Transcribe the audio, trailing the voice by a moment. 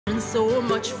So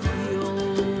much fuel.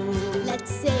 Let's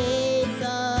save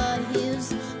the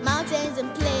hills, mountains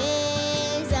and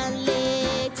plains and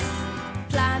lakes.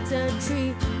 Plant a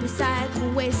tree,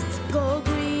 recycle waste, go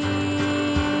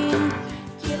green.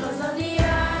 Keep us on the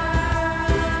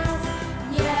earth,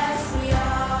 yes we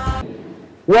are.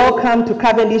 Welcome to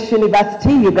Cavendish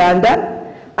University,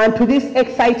 Uganda, and to this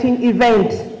exciting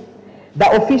event,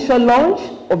 the official launch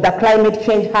of the Climate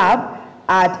Change Hub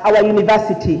at our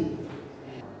university.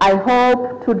 I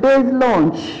hope today's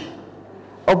launch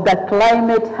of the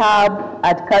Climate Hub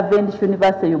at Cavendish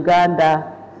University,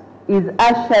 Uganda is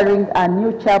ushering a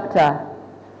new chapter,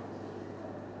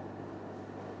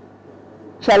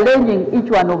 challenging each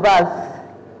one of us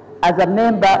as a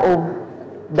member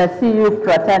of the CUU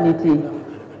fraternity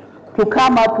to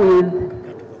come up with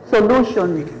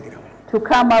solutions, to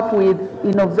come up with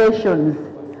innovations.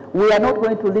 We are not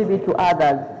going to leave it to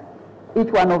others.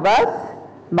 Each one of us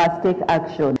must take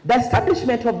action. The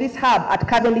establishment of this hub at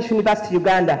Cavendish University,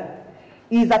 Uganda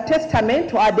is a testament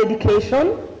to our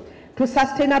dedication to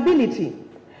sustainability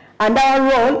and our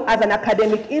role as an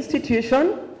academic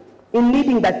institution in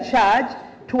leading the charge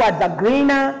towards a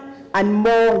greener and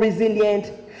more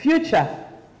resilient future.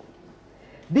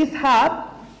 This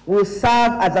hub will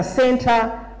serve as a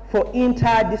center for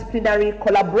interdisciplinary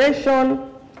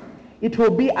collaboration. It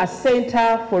will be a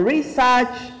center for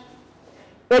research,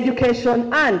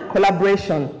 education and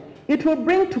collaboration. It will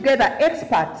bring together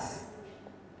experts,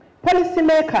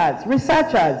 policymakers,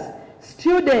 researchers,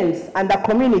 students and the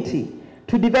community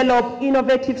to develop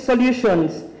innovative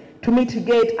solutions to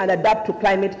mitigate and adapt to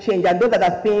climate change. And those are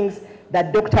the things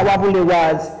that Dr. Wabule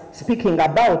was speaking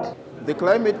about. The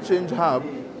Climate Change Hub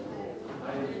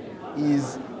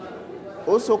is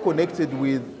also connected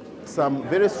with some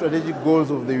very strategic goals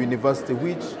of the university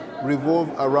which revolve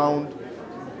around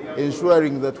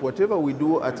ensuring that whatever we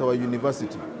do at our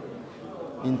university,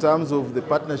 in terms of the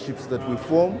partnerships that we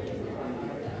form,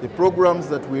 the programs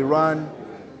that we run,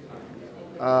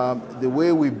 the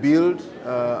way we build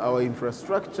our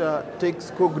infrastructure,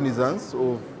 takes cognizance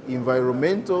of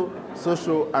environmental,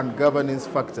 social and governance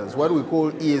factors, what we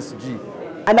call ESG.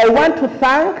 And I want to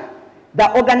thank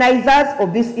the organizers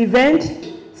of this event.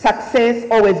 Success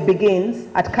always begins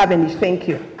at Cavendish. Thank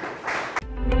you.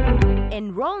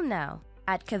 Enroll now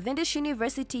at Cavendish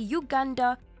University,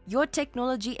 Uganda, your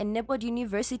technology-enabled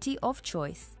university of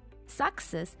choice.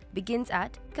 Success begins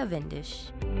at Cavendish.